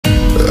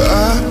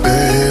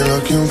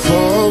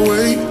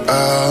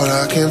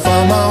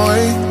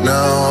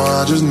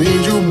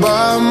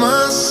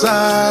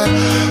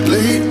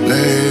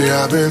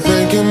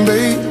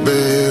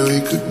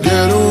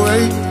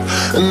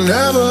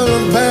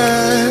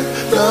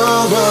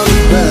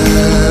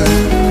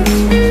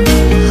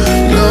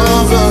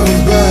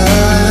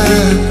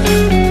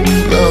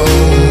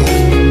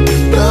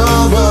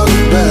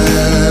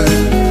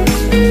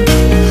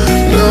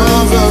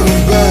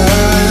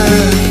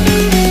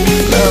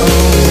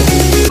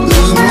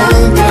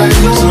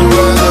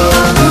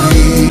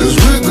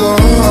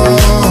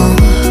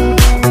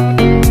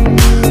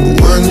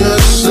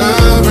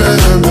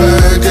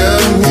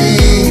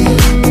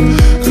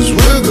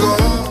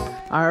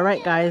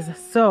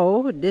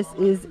this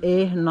is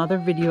another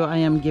video I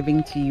am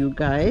giving to you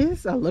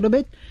guys, a little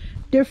bit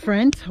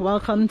different.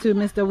 Welcome to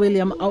Mr.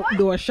 William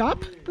Outdoor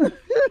Shop.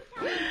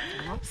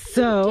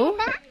 So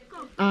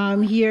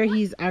here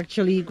he's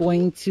actually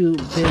going to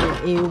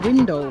build a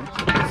window.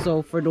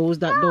 So for those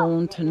that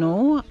don't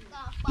know,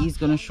 he's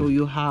gonna show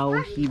you how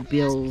he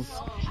builds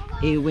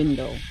a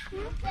window.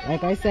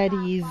 Like I said,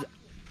 he's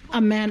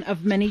a man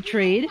of many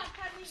trade,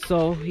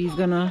 so he's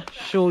gonna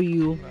show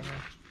you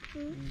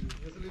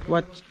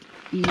what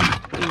he's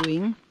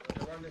doing.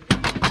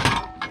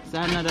 Is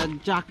that another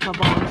jack of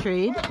all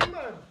trade?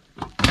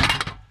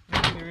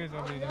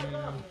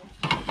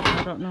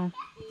 I don't know.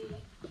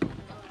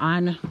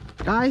 And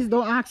guys,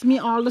 don't ask me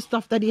all the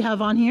stuff that he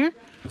have on here,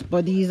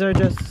 but these are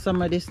just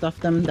some of the stuff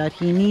that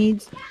he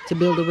needs to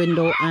build a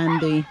window,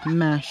 and the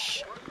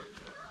mesh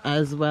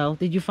as well.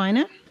 Did you find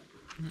it?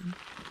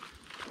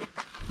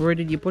 Where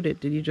did you put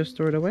it? Did you just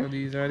throw it away? So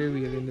these are the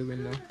wheels in the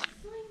window.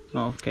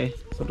 Oh, okay,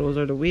 so those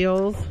are the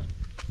wheels.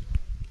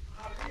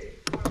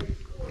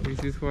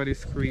 This is for the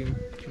screen.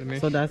 The mesh.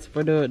 So that's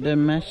for the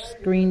mesh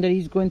screen that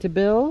he's going to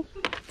build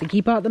to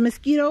keep out the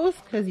mosquitoes,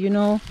 because you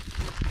know,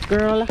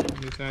 girl.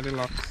 These are the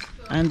locks.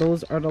 And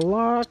those are the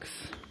locks.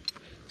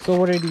 So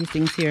what are these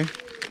things here?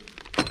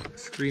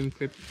 Screen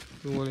clip,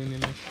 the wall in the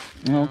mesh.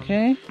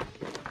 Okay.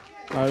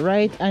 All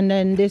right, and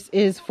then this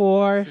is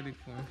for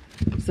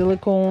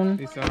silicone.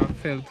 These are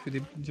felt for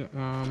the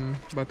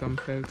bottom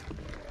felt.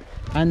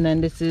 And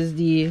then this is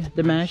the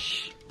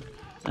mesh.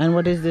 And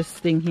what is this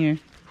thing here?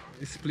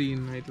 The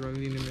spleen, right,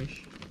 running in the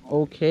mesh.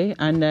 Okay,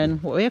 and then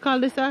what do you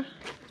call this, sir?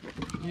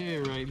 Yeah,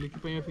 right. Look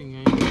up on your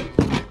finger.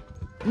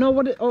 No,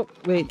 what? Oh,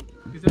 wait.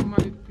 It's a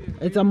mullet.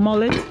 It's a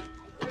mullet.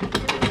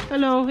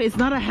 Hello, it's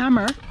not a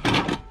hammer.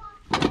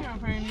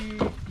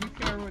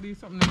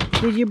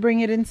 Did you bring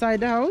it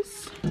inside the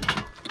house?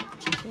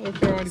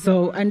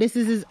 So, and this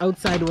is his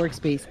outside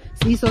workspace.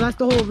 See, so that's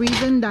the whole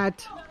reason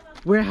that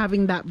we're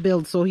having that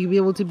build, so he'll be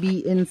able to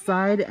be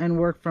inside and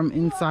work from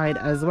inside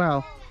as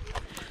well.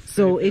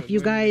 So if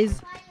you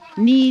guys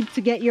need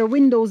to get your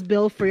windows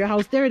built for your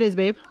house, there it is,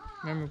 babe.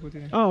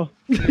 Oh.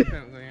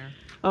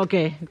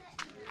 Okay.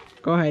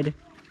 Go ahead.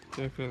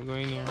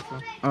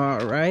 All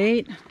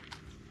right.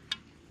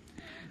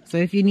 So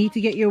if you need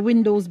to get your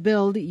windows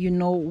built, you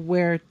know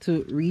where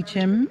to reach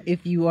him.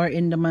 If you are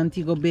in the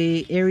Montego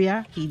Bay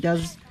area, he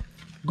does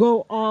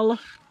go all.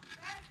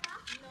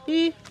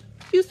 He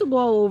used to go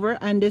all over,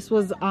 and this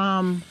was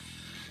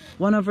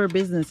one of our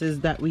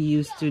businesses that we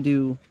used to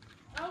do.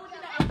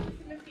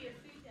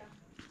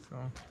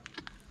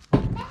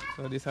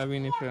 So this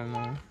having the felt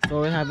now. So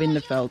we're having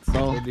the felt.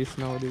 So this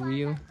now the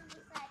wheel.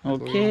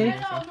 Okay.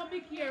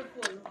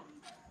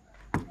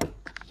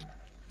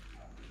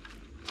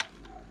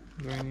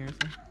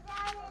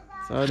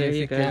 So there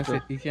you go.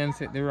 You can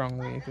set the wrong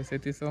way. If you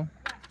set it so,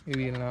 the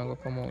wheel now go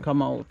come out.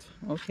 Come out.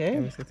 Okay.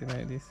 Let me set it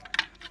like this.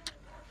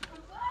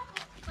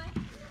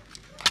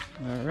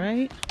 All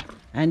right.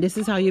 And this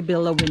is how you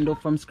build a window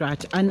from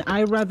scratch. And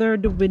I rather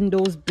the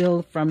windows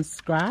built from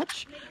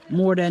scratch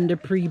more than the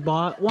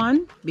pre-bought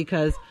one,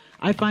 because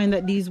I find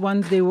that these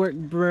ones, they work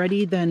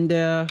ready than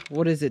the,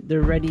 what is it,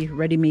 the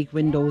ready-make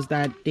windows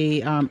that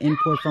they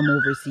import from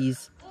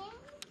overseas.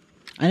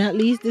 And at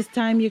least this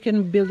time you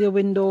can build your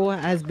window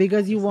as big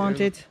as you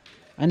want it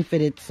and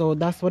fit it. So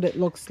that's what it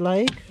looks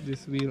like.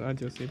 This wheel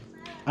adjust it.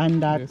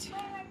 And that. Yes.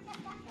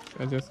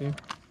 Adjust it.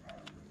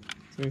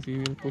 So if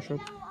you will push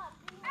up.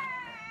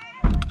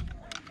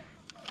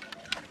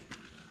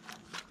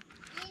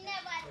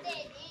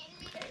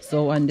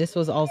 So, and this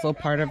was also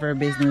part of our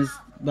business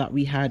that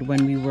we had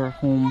when we were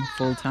home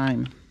full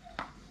time.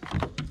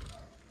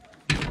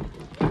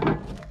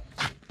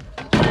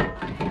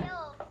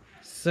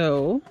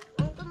 So.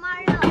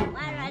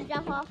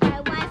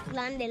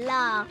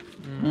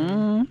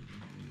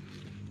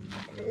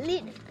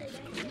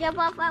 Drop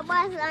off my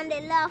bicycle on the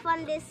loft.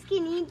 And the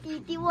skinny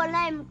titty one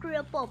I'm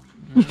creep up.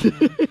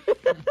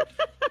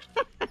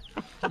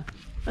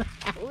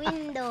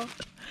 Window.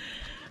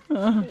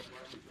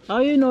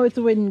 How you know it's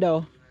a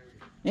window?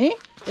 Eh?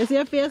 You see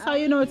your face? How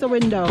you know it's a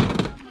window?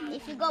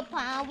 If you go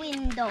by a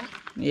window.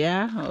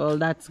 Yeah? Oh,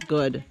 that's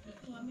good.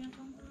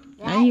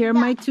 Like and here are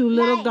my two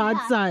little like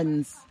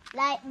godsons.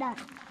 Like that.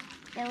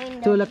 The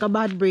window. Two like a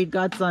bad breed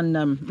godson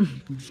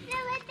them.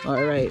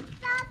 Alright.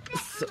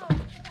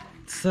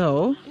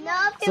 So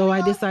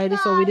we decided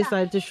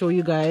to show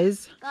you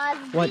guys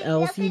what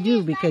else he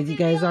do, because you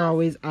guys are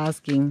always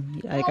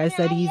asking. Like I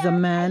said, he's a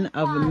man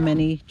of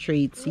many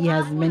traits. He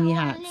has many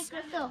hats.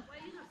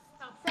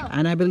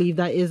 And I believe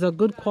that is a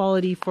good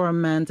quality for a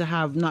man to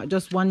have, not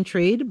just one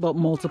trade, but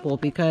multiple,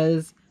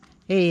 because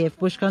hey, if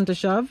push comes to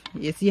shove,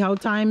 you see how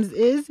times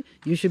is,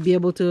 you should be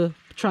able to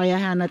try a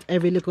hand at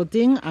every little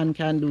thing and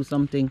can do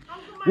something.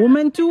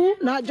 Woman too,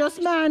 not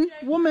just man,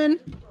 woman.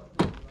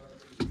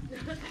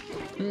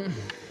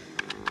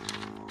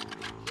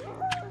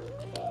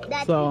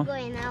 So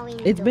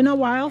it's been a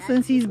while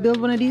since he's built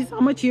one of these.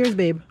 How much years,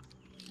 babe?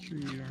 3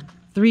 years.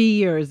 3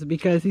 years,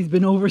 because he's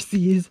been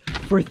overseas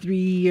for 3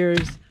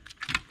 years.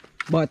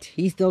 But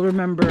he still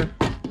remember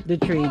the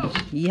trade.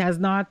 He has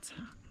not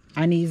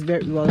And he's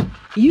very well.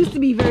 He used to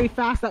be very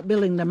fast at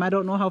building them. I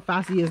don't know how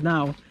fast he is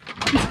now.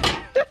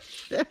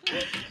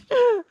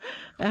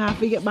 I have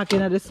to get back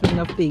into the swing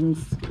of things.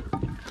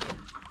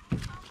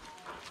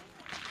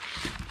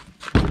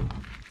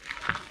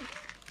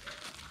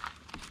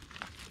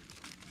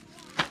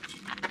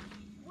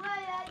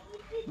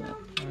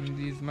 And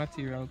these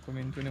materials come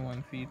in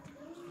 21 feet.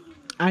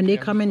 And they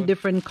come in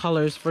different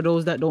colors. For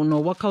those that don't know,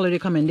 what color they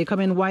come in? They come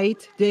in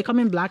white. They come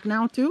in black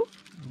now too?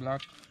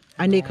 Black.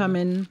 And they come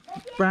in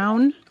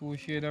brown? 2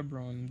 shades of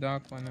brown,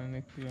 dark one and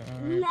the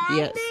clear.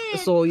 Yes.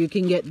 So you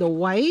can get the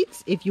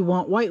white if you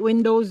want white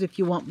windows, if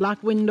you want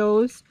black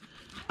windows,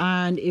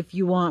 and if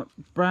you want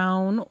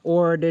brown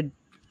or the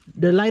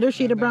lighter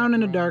shade of brown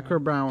and the darker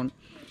brown.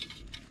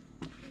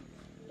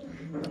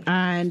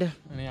 And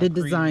the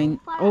design.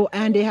 Oh,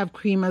 and they have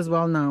cream as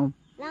well now.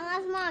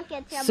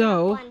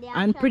 So,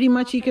 and pretty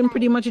much he can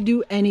pretty much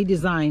do any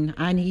design,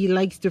 and he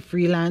likes to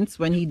freelance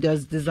when he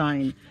does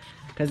design.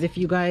 Because if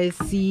you guys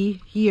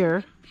see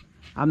here,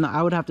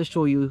 I would have to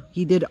show you.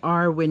 He did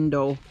our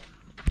window.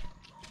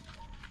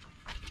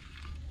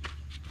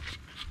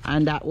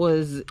 And that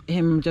was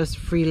him just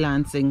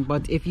freelancing.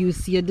 But if you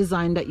see a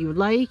design that you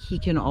like, he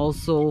can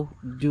also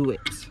do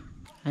it.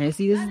 And you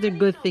see, this is the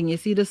good thing. You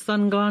see the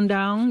sun gone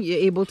down, you're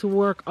able to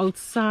work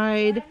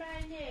outside.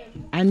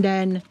 And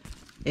then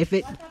if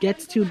it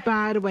gets too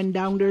bad when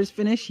down there is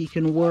finished, he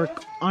can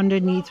work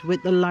underneath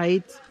with the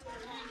light,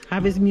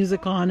 have his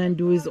music on and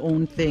do his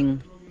own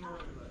thing.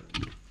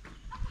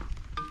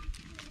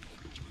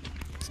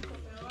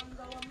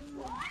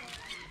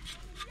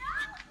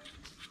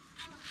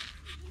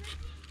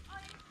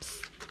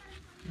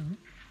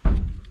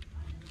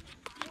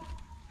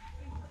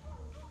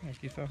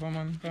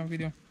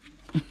 Video.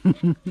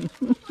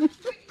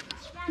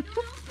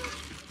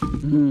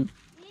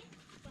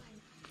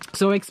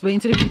 So explain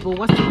to the people,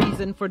 what's the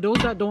reason, for those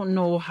that don't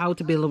know how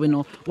to build a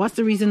window, what's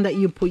the reason that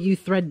you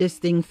thread this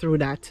thing through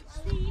that?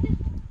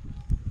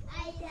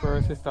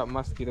 First, to stop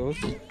mosquitoes,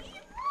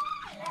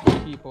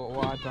 keep out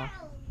water,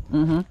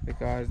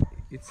 because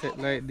it's set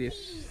like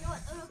this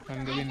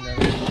on the window,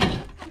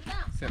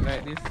 set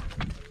like this,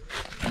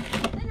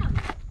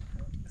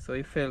 so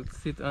it felt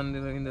sit on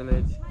the window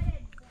ledge.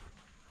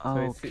 So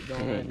it sit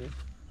down like this.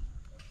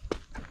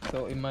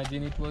 So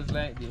imagine it was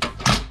like this.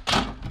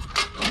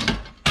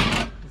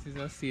 This is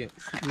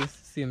a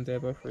same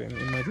type of frame.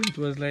 Imagine it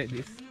was like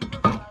this.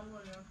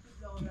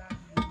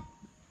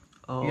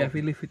 You have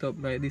to lift it up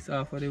like this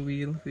off of the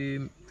wheel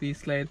to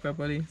slide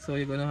properly. So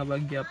you're gonna have a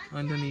gap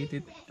underneath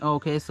it.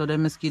 Okay, so the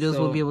mosquitoes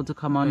will be able to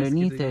come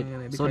underneath it.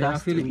 So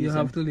that's the reason. You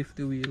have to lift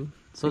the wheel.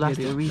 So that's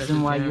the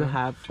reason why you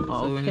have.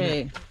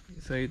 Okay.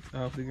 So it's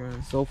off the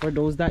ground. So for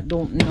those that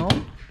don't know,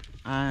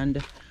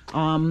 and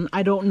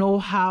I don't know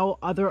how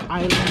other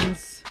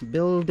islands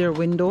build their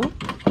window,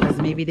 because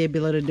maybe they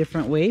build it a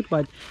different way,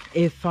 but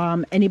if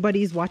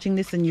anybody's watching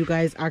this and you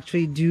guys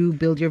actually do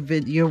build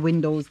your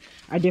windows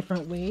a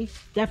different way,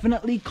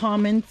 definitely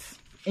comment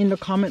in the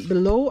comment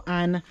below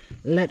and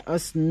let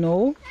us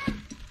know.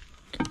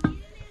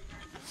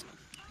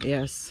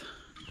 Yes.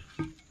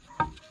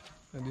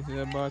 So this is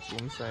a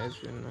bathroom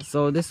size window.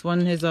 So this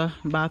one is a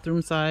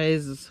bathroom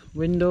size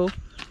window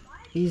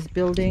he's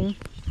building.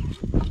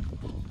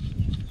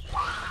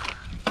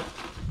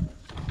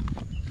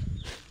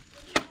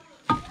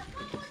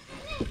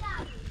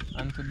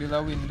 And to build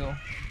a window,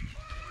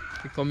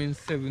 it comes in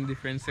 7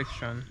 different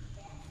sections.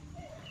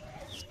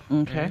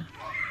 Okay.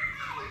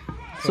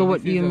 So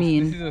what do you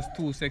mean? This is just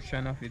 2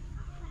 sections of it.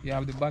 You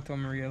have the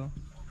bottom rail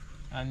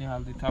and you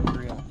have the top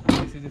rail.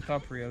 This is the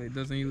top rail. It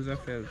doesn't use a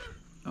felt.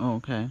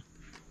 Okay.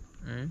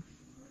 Right?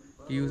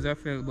 You use a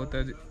felt, but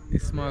the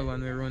small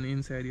one will run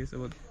inside here. So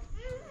but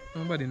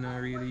nobody now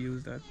really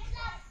use that.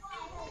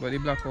 But the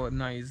blackout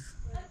nice.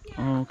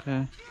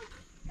 Okay.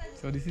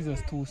 So this is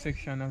just 2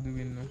 sections of the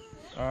window.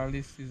 All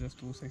this is just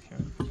 2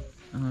 sections.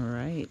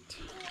 Alright.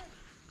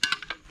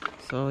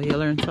 So you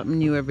learn something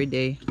new every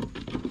day.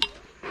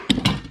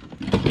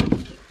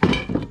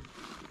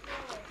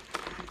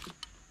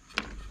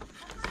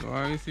 So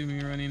all you see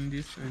me running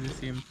this is the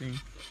same thing.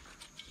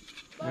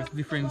 Just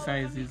different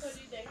sizes.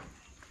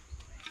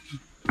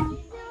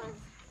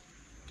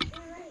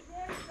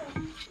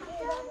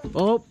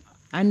 Oh,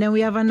 and then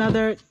we have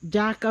another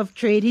jack of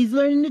trade. He's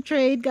learning the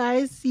trade,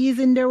 guys. He's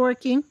in there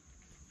working.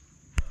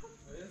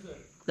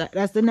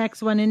 That's the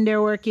next one in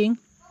there working.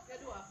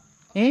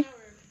 Eh?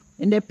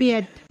 In the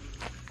pit.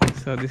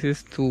 So this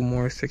is 2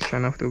 more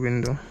sections of the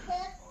window.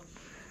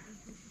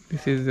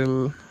 This is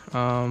the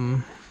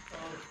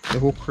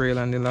hook rail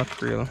and the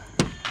lock rail.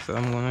 So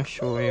I'm gonna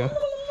show you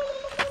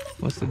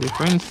what's the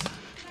difference.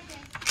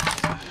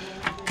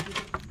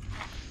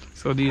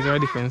 So these are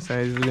different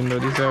sizes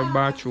windows. These are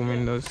bathroom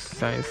windows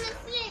size.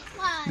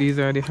 These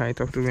are the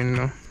height of the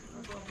window.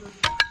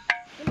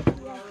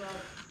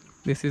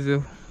 This is a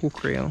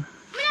hook rail.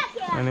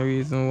 And the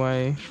reason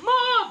why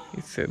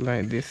it's set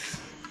like this,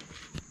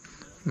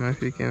 I don't know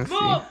if you can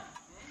see,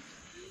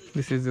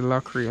 this is the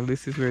lock rail.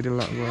 This is where the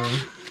lock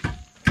goes.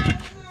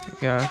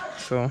 Yeah,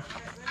 so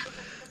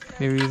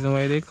The reason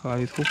why they call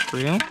it hook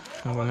rail,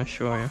 I'm gonna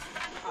show you.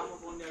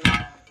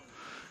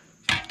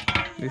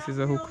 This is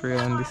a hook rail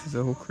and this is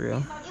a hook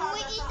rail.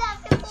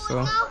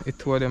 So it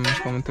two of them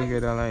come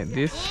together like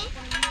this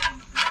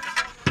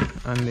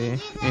and they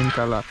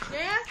interlock.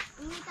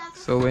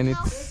 So when it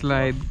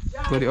slide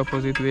go the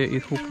opposite way,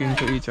 it hook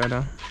into each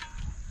other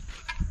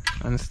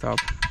and stop.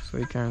 So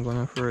it can't go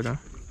no further.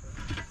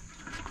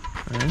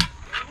 Right?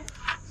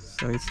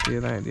 So it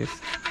stays like this.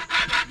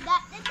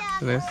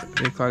 So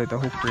they call it a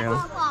hook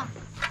rail.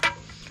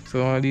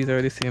 So all these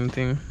are the same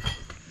thing,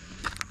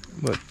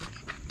 but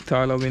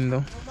taller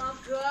window.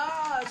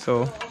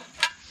 So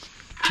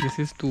this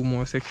is two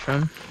more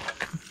section.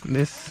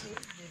 This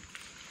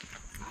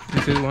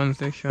is one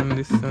section,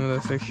 this is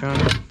another section,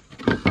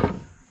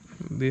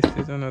 this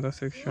is another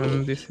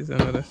section, this is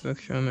another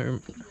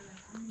section.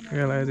 I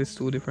realize it's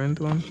two different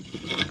ones.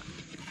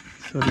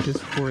 So this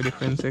is 4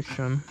 different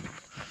sections.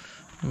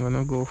 I'm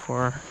gonna go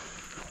for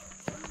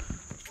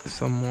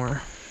some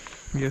more.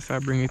 Yes, I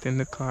bring it in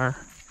the car.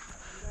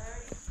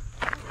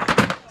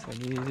 So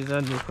this is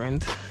a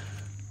different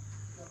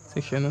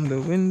section of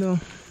the window.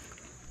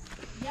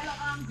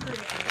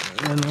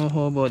 I don't know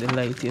how about the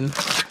lighting.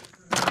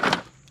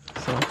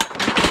 So,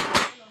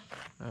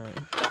 alright,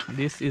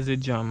 this is a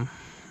jamb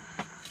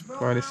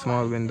for the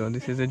small window.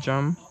 This is a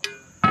jamb.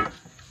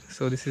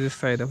 So this is the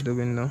side of the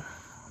window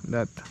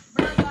that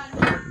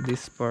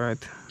this part,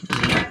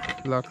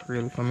 the lock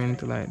rail come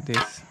into like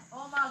this.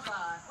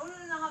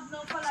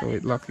 So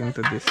it lock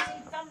into this.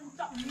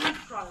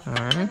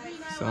 Alright,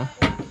 so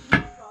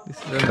this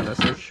is another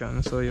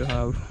section. So you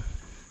have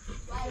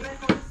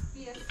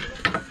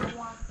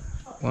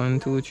 1,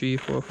 2, 3,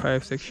 4,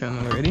 5 section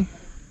already.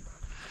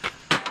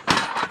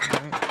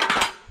 Right.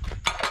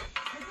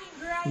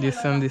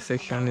 This and this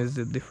section is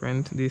the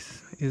different.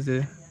 This is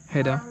the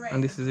header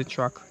and this is the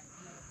track.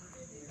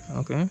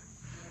 Okay,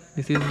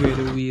 this is where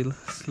the wheel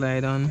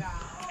slide on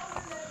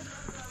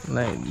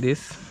like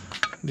this.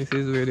 This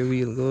is where the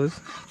wheel goes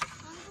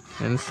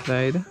and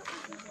slide.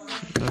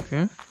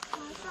 Okay,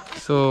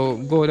 so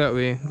go that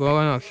way, go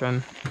on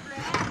action.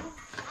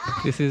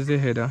 This is the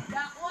header.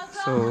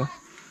 So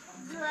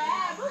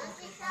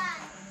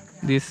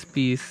this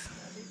piece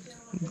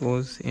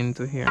goes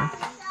into here.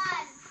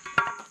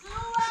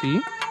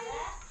 See?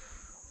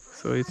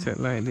 So it's set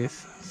like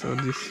this. So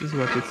this is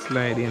what it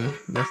slide in.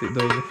 That's it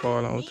doesn't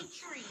fall out.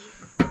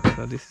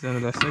 So this is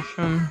another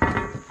section.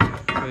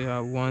 So you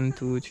have 1,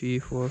 2, 3,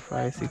 4,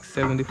 5, 6,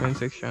 7 different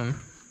sections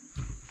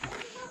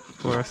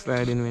for a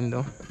sliding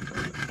window.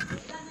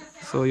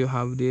 So you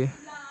have the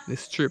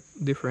strip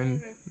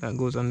different that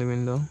goes on the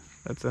window.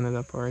 That's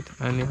another part.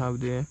 And you have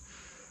the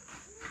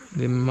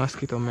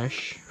mosquito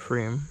mesh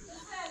frame.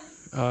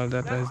 All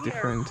that is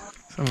different.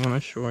 So I'm gonna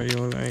show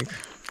you like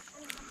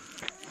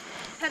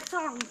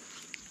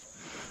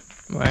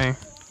why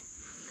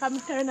come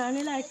turn on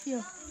it like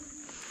you.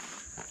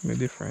 The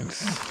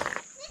difference.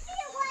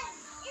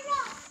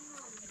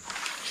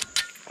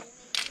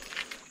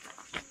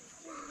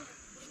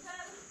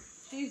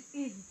 She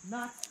is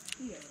not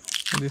here.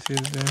 This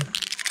is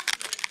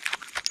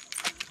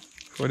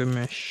for the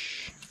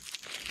mesh,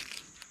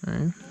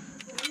 right?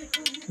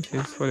 This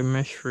is for the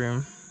mesh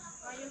frame.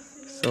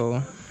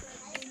 So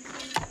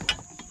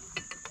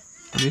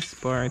this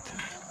part,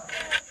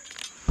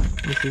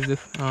 this is the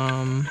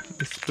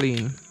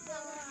spline.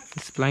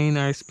 Spline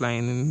or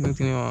spline,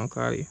 nothing you want to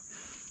call it.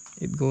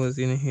 It goes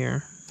in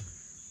here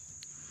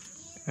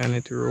and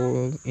it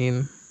rolls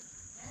in.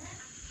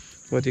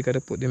 But you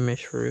gotta put the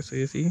mesh first. So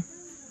you see,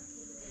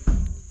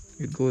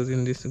 it goes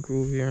in this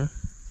groove here.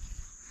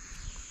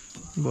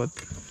 But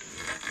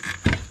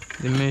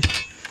the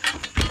mesh,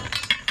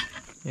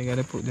 you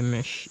gotta put the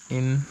mesh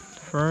in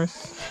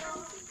first,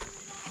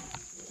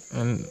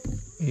 and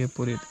you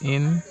put it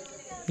in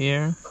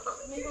here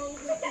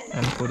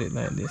and put it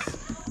like this.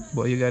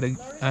 But you gotta,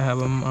 I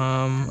have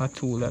a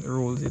tool that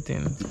rolls it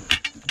in.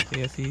 So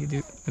you see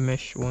the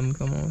mesh won't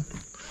come out.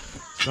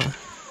 So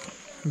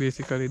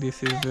basically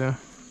this is the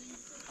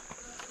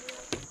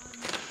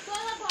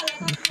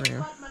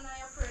frame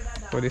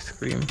for the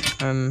screen,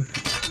 and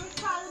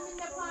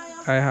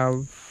I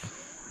have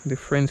the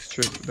front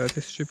strip, that's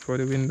a strip for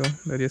the window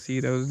that you see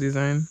that was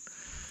designed.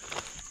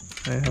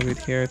 I have it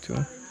here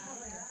too.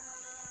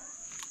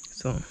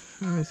 So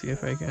let me see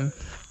if I can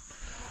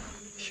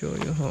show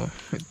you how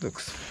it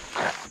looks.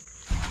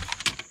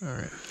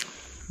 Alright,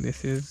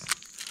 this is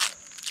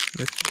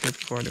the strip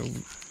for the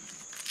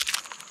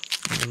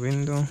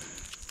window.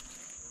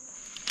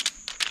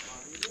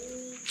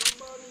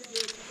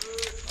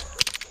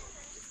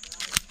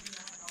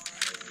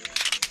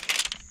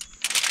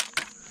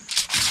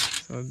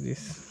 So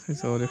this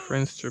is how the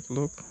front strip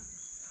look.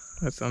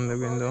 That's on the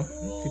window.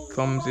 It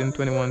comes in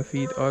 21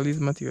 feet. All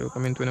these material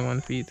come in 21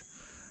 feet.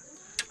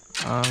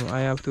 I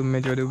have to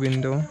measure the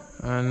window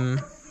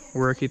and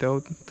work it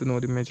out to know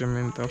the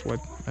measurement of what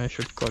I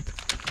should cut.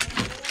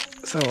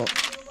 So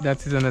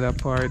that is another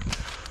part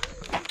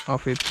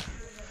of it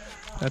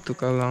that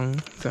took a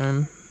long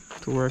time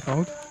to work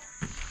out.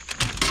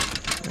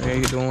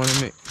 You don't want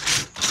to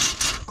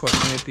cut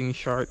anything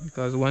short,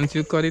 because once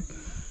you cut it,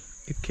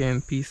 it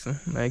can't piece,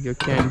 like you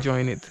can't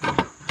join it.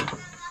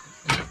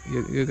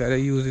 You gotta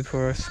use it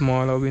for a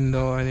smaller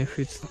window, and if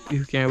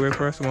you can't work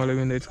for a smaller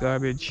window, it's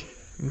garbage.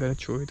 You gotta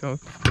throw it out.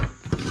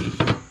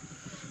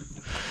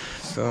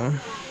 So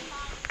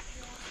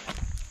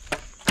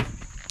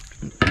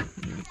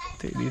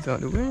take these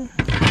out the way.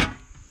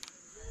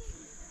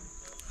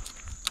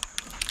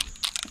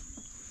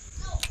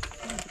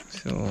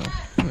 So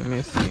let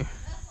me see.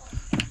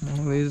 I'm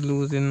always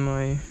losing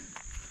my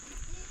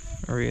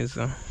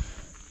razor.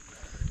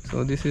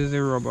 So this is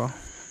the rubber.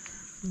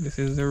 This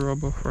is the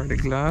rubber for the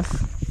glass.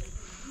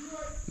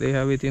 They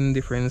have it in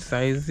different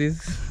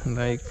sizes,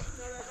 like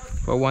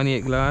for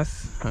 1/8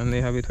 glass, and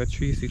they have it for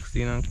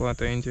 3/16 and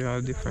 1/4 inch. You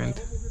have different.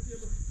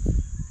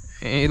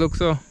 Hey, look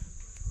so.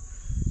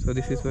 So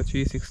this is for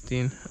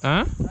 3/16.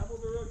 Huh?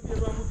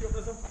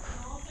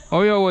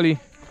 Oh yeah, Wally.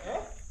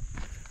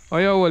 Oh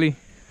yeah, Wally.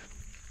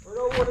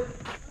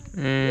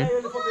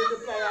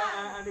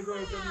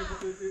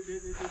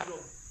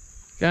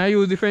 Can I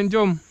use different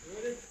jump?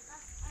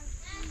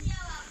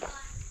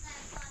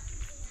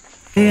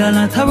 A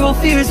lot of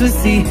rough fears we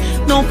see.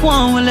 No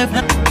point we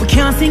left. We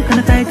can't sink on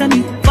the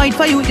Titanic. Fight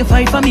for you, you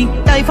fight for me.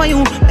 Die for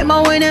you.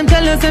 Remember when them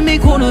tell us that me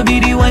could be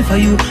the wife for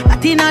you.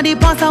 That in the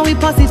past and we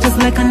pass it just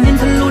like an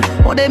interlude.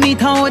 How they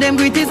meet, how them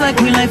greet is like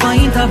real life an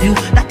interview.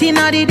 That in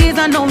the days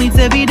and now it's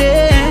every day.